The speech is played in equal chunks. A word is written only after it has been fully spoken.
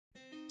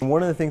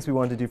One of the things we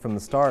wanted to do from the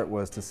start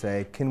was to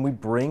say, can we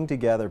bring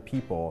together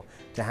people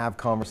to have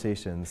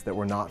conversations that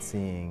we're not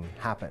seeing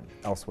happen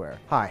elsewhere?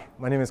 Hi,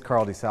 my name is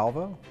Carl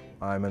DiSalvo.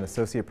 I'm an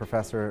associate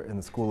professor in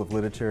the School of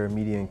Literature,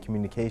 Media and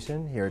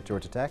Communication here at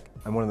Georgia Tech.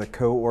 I'm one of the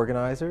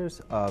co-organizers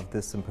of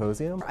this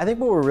symposium. I think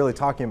what we're really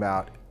talking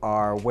about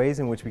are ways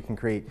in which we can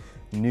create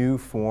new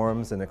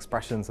forms and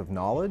expressions of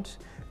knowledge,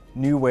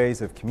 new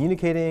ways of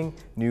communicating,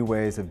 new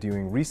ways of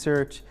doing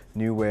research,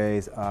 new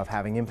ways of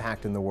having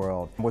impact in the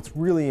world. What's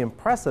really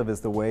impressive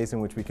is the ways in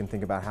which we can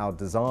think about how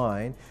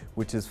design,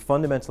 which is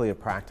fundamentally a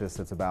practice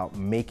that's about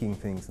making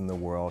things in the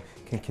world,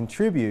 can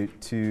contribute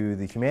to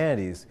the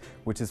humanities,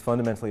 which is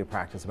fundamentally a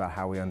practice about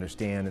how we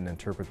understand and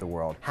interpret the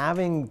world.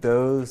 Having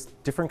those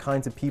different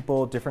kinds of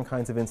people, different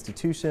kinds of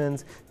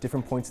institutions,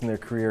 different points in their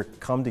career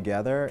come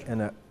together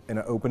in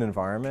an open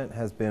environment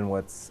has been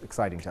what's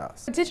exciting to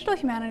us. Digital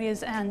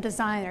humanities and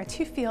design are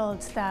two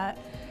fields that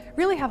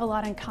really have a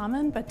lot in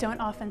common but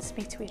don't often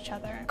speak to each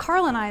other.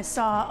 Carl and I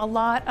saw a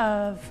lot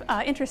of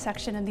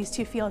intersection in these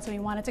two fields, and we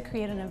wanted to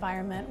create an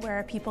environment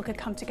where people could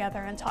come together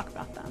and talk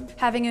about them.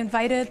 Having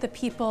invited the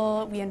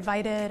people we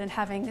invited and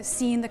having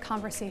seen the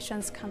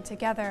conversations come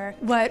together,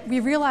 what we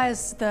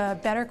realized the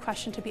better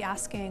question to be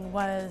asking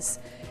was,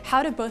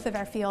 how do both of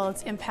our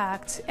fields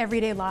impact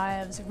everyday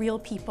lives, real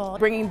people?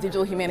 Bringing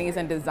digital humanities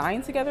and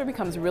design together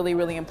becomes really,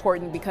 really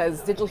important because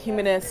digital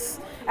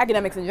humanists,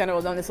 academics in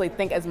general, don't necessarily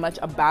think as much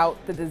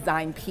about the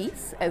design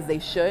piece as they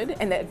should,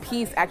 and that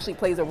piece actually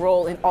plays a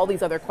role in all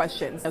these other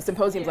questions.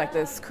 Symposiums like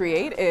this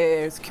create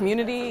is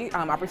community,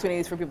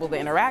 opportunities for people to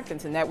interact and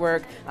to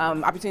network,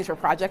 opportunities for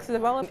projects to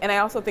develop. And I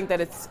also think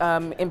that it's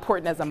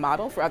important as a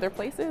model for other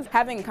places.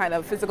 Having kind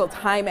of physical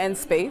time and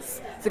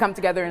space to come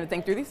together and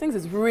think through these things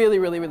is really,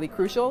 really, really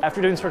crucial.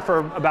 After doing this work for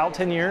about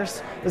 10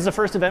 years, this is the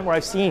first event where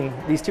I've seen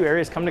these two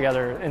areas come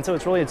together, and so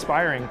it's really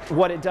inspiring.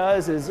 What it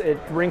does is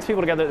it brings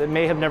people together that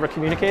may have never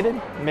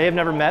communicated, may have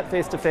never met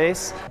face to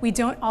face. We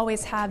don't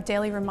always have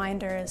daily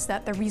reminders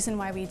that the reason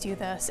why we do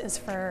this is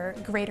for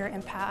greater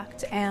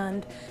impact,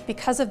 and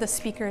because of the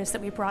speakers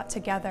that we brought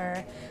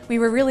together, we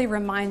were really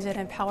reminded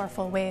in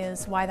powerful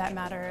ways why that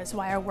matters,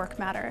 why our work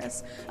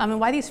matters, and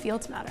why these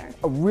fields matter.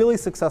 A really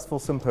successful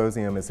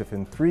symposium is if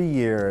in 3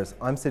 years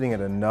I'm sitting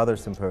at another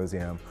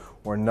symposium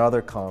or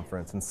another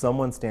conference and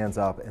someone stands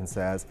up and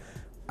says,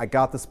 I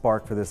got the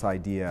spark for this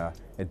idea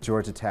at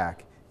Georgia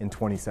Tech in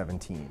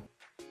 2017.